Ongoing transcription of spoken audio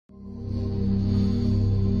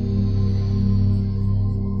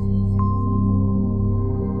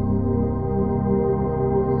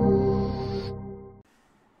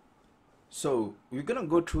So we're gonna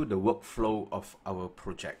go through the workflow of our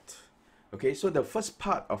project. Okay, so the first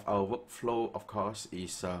part of our workflow, of course,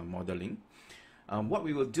 is modeling. What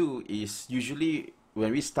we will do is usually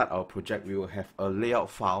when we start our project, we will have a layout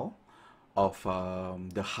file of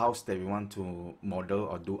the house that we want to model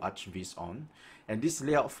or do Archviz on. And these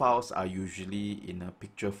layout files are usually in a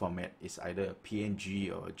picture format. It's either a PNG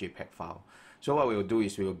or a JPEG file. So what we will do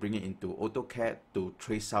is we will bring it into AutoCAD to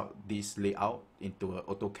trace out this layout into an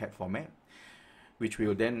AutoCAD format, which we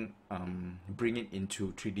will then bring it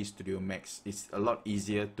into 3D Studio Max. It's a lot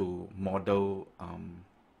easier to model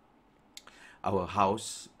our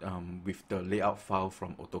house with the layout file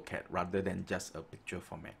from AutoCAD rather than just a picture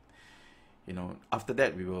format. You know, after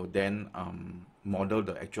that we will then model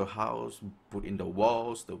the actual house, put in the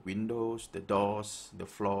walls, the windows, the doors, the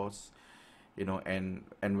floors, you know, and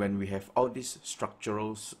when we have all these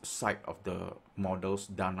structural side of the models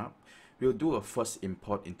done up, we'll do a first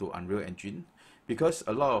import into Unreal Engine, because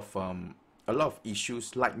a lot of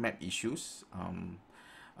issues, lightmap issues,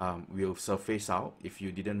 will surface out if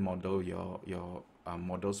you didn't model your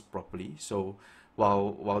models properly. So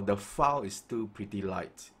while the file is still pretty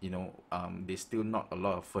light, you know, there's still not a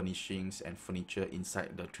lot of furnishings and furniture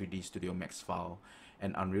inside the 3D Studio Max file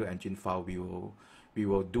and Unreal Engine file. We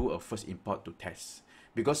will do a first import to test,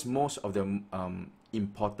 because most of the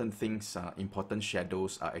important things, important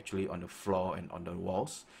shadows are actually on the floor and on the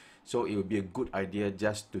walls. So it would be a good idea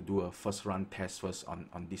just to do a first run test first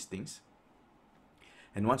on these things.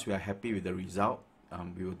 And once we are happy with the result,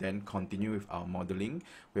 we will then continue with our modeling.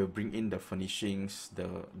 We'll bring in the furnishings,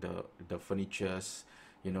 the furnitures,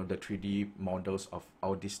 you know, the 3D models of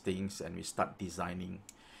all these things, and we start designing.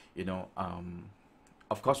 You know,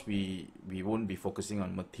 of course we won't be focusing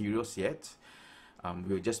on materials yet.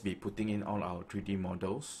 We'll just be putting in all our 3D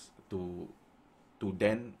models to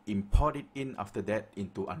then import it in after that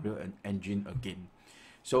into Unreal Engine again.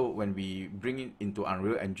 So when we bring it into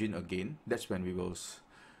Unreal Engine again, that's when we will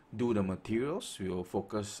do the materials. We will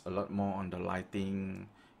focus a lot more on the lighting,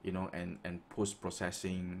 you know, and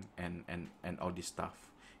post-processing and all this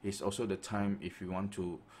stuff. It's also the time if you want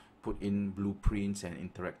to put in blueprints and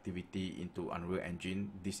interactivity into Unreal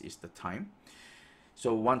Engine, this is the time.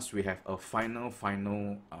 So once we have a final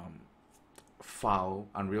file,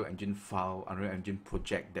 Unreal Engine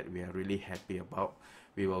project that we are really happy about,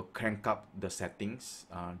 we will crank up the settings,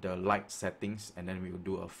 the light settings, and then we will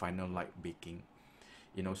do a final light baking.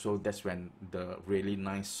 You know, so that's when the really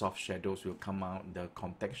nice soft shadows will come out, the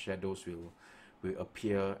contact shadows will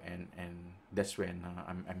appear, and that's when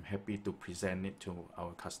I'm happy to present it to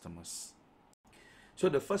our customers. So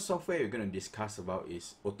the first software we're going to discuss about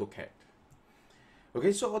is AutoCAD.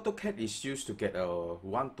 Okay, so AutoCAD is used to get a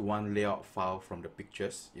one-to-one layout file from the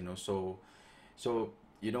pictures, you know, so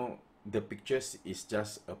you know, the pictures is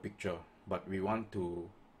just a picture, but we want to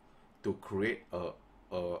create a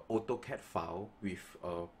AutoCAD file with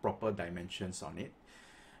proper dimensions on it,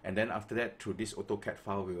 and then after that, through this AutoCAD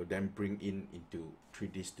file, we will then bring into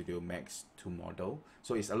 3D Studio Max to model.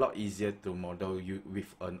 So it's a lot easier to model you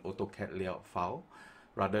with an AutoCAD layout file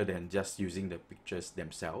rather than just using the pictures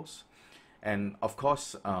themselves. And of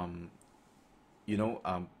course, you know,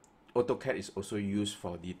 AutoCAD is also used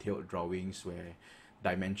for detailed drawings where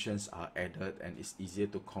dimensions are added, and it's easier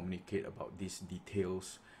to communicate about these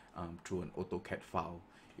details through an AutoCAD file,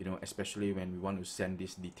 you know, especially when we want to send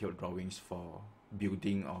these detailed drawings for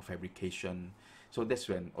building or fabrication. So that's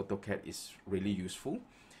when AutoCAD is really useful.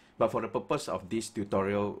 But for the purpose of this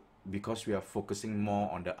tutorial, because we are focusing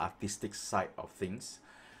more on the artistic side of things,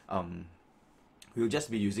 we'll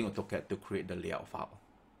just be using AutoCAD to create the layout file.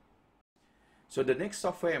 So the next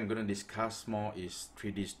software I'm going to discuss more is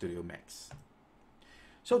 3D Studio Max.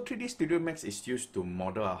 So 3D Studio Max is used to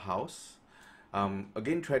model a house.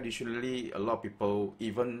 Again, traditionally, a lot of people,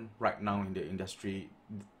 even right now in the industry,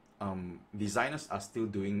 designers are still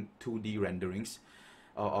doing 2D renderings,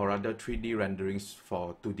 or rather 3D renderings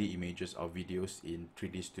for 2D images or videos in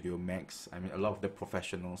 3D Studio Max. I mean, a lot of the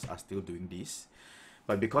professionals are still doing this.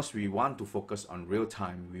 But because we want to focus on real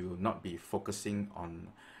time, we will not be focusing on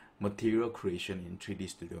material creation in 3D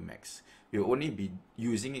Studio Max. We will only be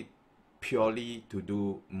using it purely to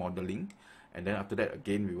do modeling, and then after that,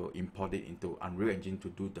 again, we will import it into Unreal Engine to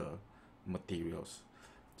do the materials.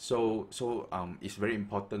 So it's very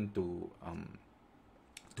important to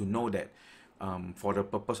know that for the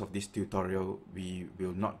purpose of this tutorial, we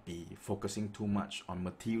will not be focusing too much on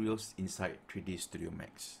materials inside 3D Studio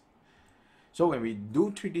Max. So when we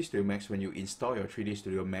do 3D Studio Max, when you install your 3D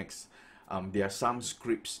Studio Max, there are some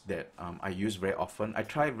scripts that I use very often. I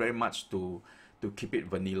try very much to keep it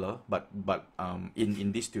vanilla, but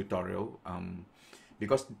in this tutorial,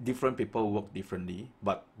 because different people work differently.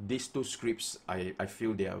 But these two scripts, I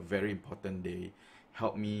feel they are very important. They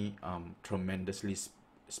help me tremendously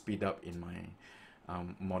speed up in my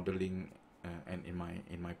modeling and in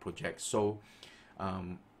my project. So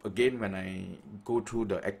again, when I go through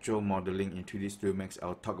the actual modeling in 3D Studio Max,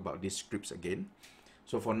 I'll talk about these scripts again.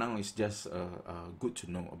 So for now, it's just good to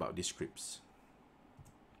know about these scripts.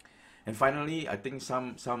 And finally, I think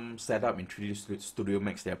some setup in 3D Studio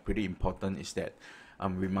Max that are pretty important is that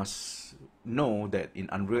we must know that in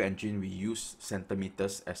Unreal Engine we use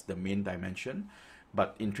centimeters as the main dimension,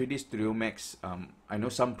 but in 3D Studio Max, I know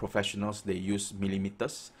some professionals, they use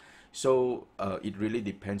millimeters. So it really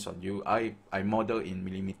depends on you. I model in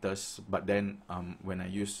millimeters, but then when I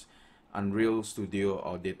use Unreal Studio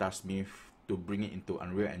or DataSmith to bring it into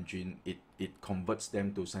Unreal Engine, it converts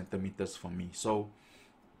them to centimeters for me. So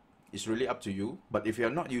it's really up to you. But if you're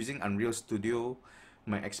not using Unreal Studio,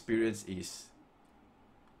 my experience is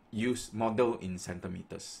use model in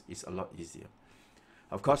centimeters. It's a lot easier.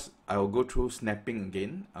 Of course, I will go through snapping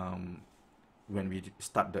again when we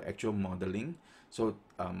start the actual modeling. So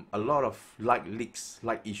a lot of light leaks,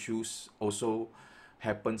 light issues also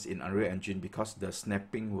happens in Unreal Engine because the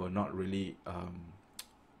snapping were not really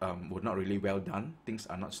well done. Things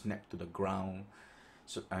are not snapped to the ground,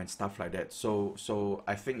 so, and stuff like that. So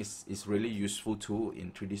I think it's really useful tool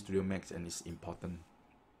in 3D Studio Max, and it's important.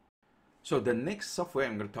 So the next software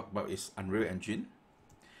I'm going to talk about is Unreal Engine.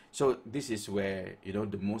 So this is where, you know,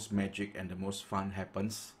 the most magic and the most fun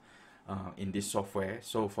happens in this software.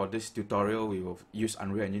 So for this tutorial, we will use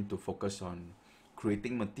Unreal Engine to focus on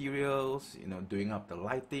creating materials, you know, doing up the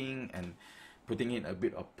lighting and putting in a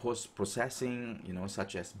bit of post-processing, you know,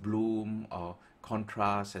 such as bloom or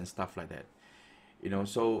contrast and stuff like that. You know,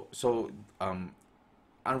 so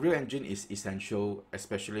Unreal Engine is essential,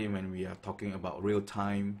 especially when we are talking about real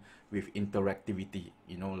time with interactivity.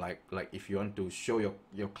 You know, like if you want to show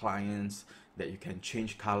your clients that you can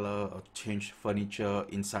change color or change furniture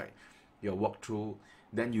inside your walkthrough,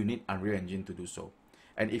 then you need Unreal Engine to do so.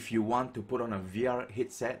 And if you want to put on a VR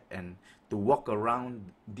headset and to walk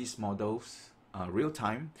around these models real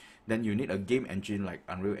time, then you need a game engine like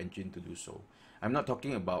Unreal Engine to do so. I'm not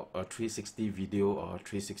talking about a 360 video or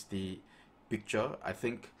 360 picture. I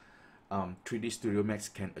think 3D Studio Max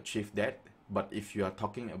can achieve that. But if you are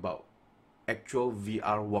talking about actual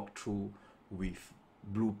VR walkthrough with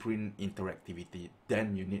blueprint interactivity,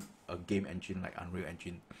 then you need a game engine like Unreal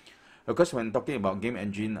Engine. Because when talking about game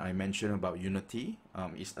engine, I mentioned about Unity.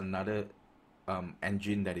 It's another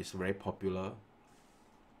engine that is very popular.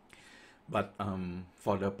 But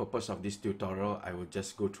for the purpose of this tutorial, I will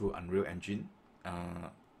just go through Unreal Engine.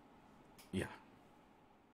 Yeah.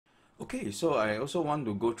 Okay, so I also want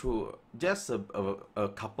to go through just a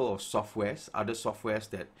couple of softwares, other softwares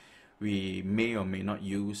that we may or may not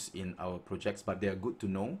use in our projects, but they are good to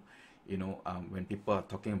know. You know, when people are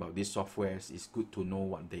talking about these softwares, it's good to know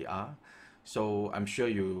what they are. So I'm sure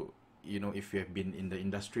you know, if you have been in the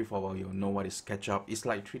industry for a while, you'll know what is SketchUp. It's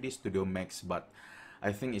like 3D Studio Max, but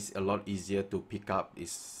I think it's a lot easier to pick up.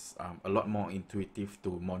 It's a lot more intuitive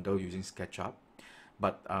to model using SketchUp.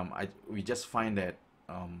 But we just find that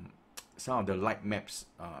some of the light maps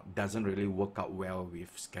doesn't really work out well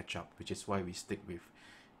with SketchUp, which is why we stick with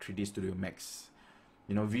 3D Studio Max.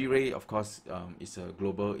 You know, V-Ray, of course, is a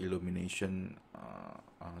global illumination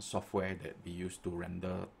software that we use to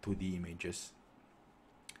render 2D images.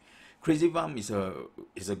 CrazyBump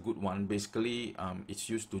is a good one. Basically, it's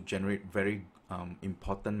used to generate very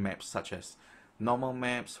important maps such as normal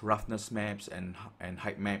maps, roughness maps, and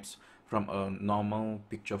height maps from a normal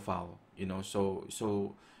picture file. You know,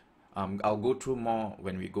 so I'll go through more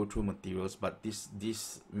when we go through materials, but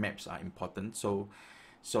these maps are important. So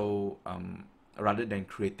rather than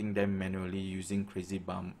creating them manually, using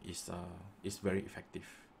CrazyBump is very effective.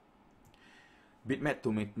 Bitmap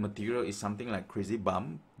to material is something like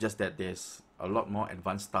CrazyBump, just that there's a lot more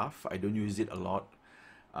advanced stuff. I don't use it a lot,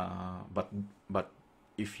 but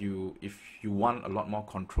if you want a lot more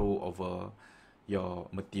control over your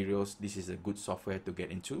materials, this is a good software to get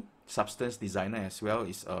into. Substance Designer as well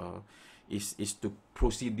is to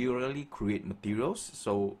procedurally create materials.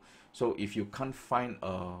 So if you can't find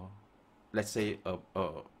let's say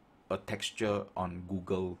a texture on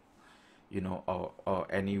Google, you know, or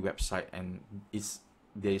any website, and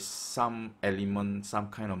there's some element, some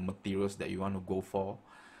kind of materials that you want to go for,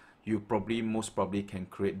 you most probably can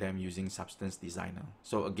create them using Substance Designer.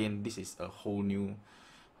 So again, this is a whole new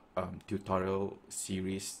tutorial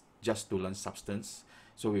series just to learn Substance,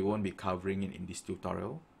 so we won't be covering it in this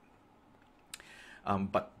tutorial.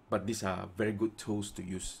 But these are very good tools to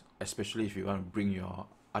use, especially if you want to bring your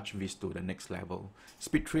Archviz to the next level.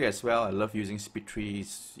 Speed tree as well. I love using speed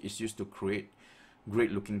trees. It's used to create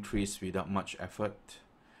great looking trees without much effort.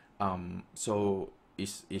 So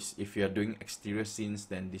if you are doing exterior scenes,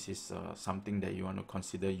 then this is something that you want to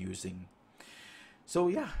consider using. So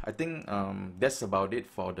yeah, I think that's about it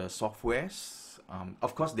for the softwares.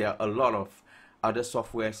 Of course, there are a lot of other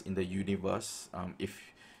softwares in the universe.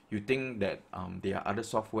 If you think that there are other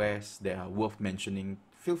softwares that are worth mentioning,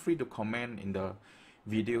 feel free to comment in the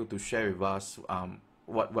video to share with us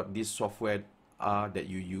what these software are that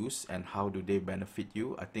you use and how do they benefit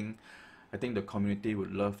you. I think the community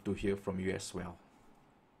would love to hear from you as well.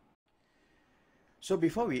 So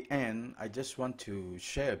before we end, I just want to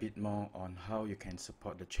share a bit more on how you can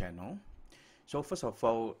support the channel. So first of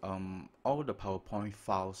all the PowerPoint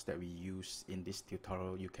files that we use in this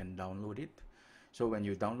tutorial, you can download it. So when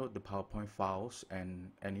you download the PowerPoint files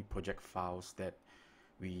and any project files that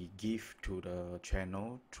we give to the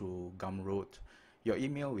channel through Gumroad, your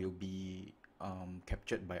email will be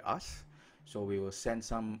captured by us. So we will send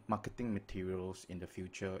some marketing materials in the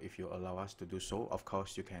future if you allow us to do so. Of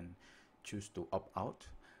course, you can choose to opt out,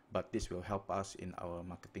 but this will help us in our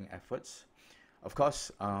marketing efforts. Of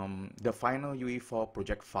course, the final UE4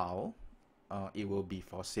 project file, it will be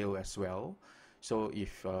for sale as well. So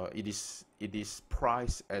if it is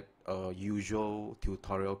priced at a usual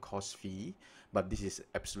tutorial cost fee, but this is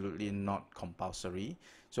absolutely not compulsory.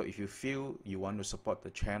 So if you feel you want to support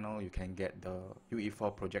the channel, you can get the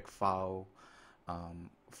UE4 project file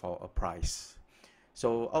for a price.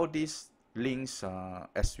 So all these links,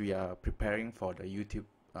 as we are preparing for the YouTube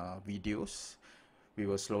videos, we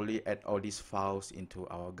will slowly add all these files into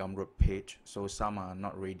our Gumroad page. So some are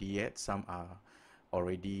not ready yet, some are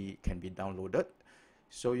already can be downloaded.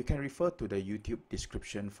 So you can refer to the YouTube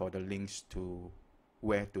description for the links to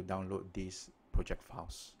where to download these project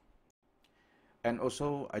files. And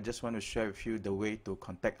also, I just want to share with you the way to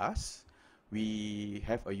contact us. We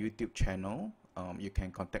have a YouTube channel. You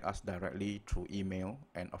can contact us directly through email,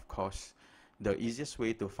 and of course, the easiest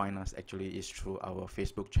way to find us actually is through our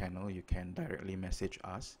Facebook channel. You can directly message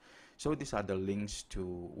us. So these are the links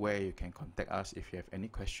to where you can contact us if you have any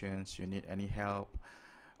questions, you need any help.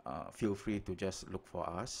 Feel free to just look for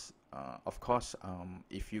us. Of course,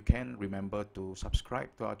 if you can, remember to subscribe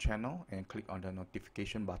to our channel and click on the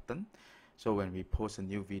notification button. So when we post a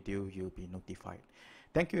new video, you'll be notified.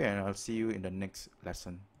 Thank you, and I'll see you in the next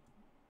lesson.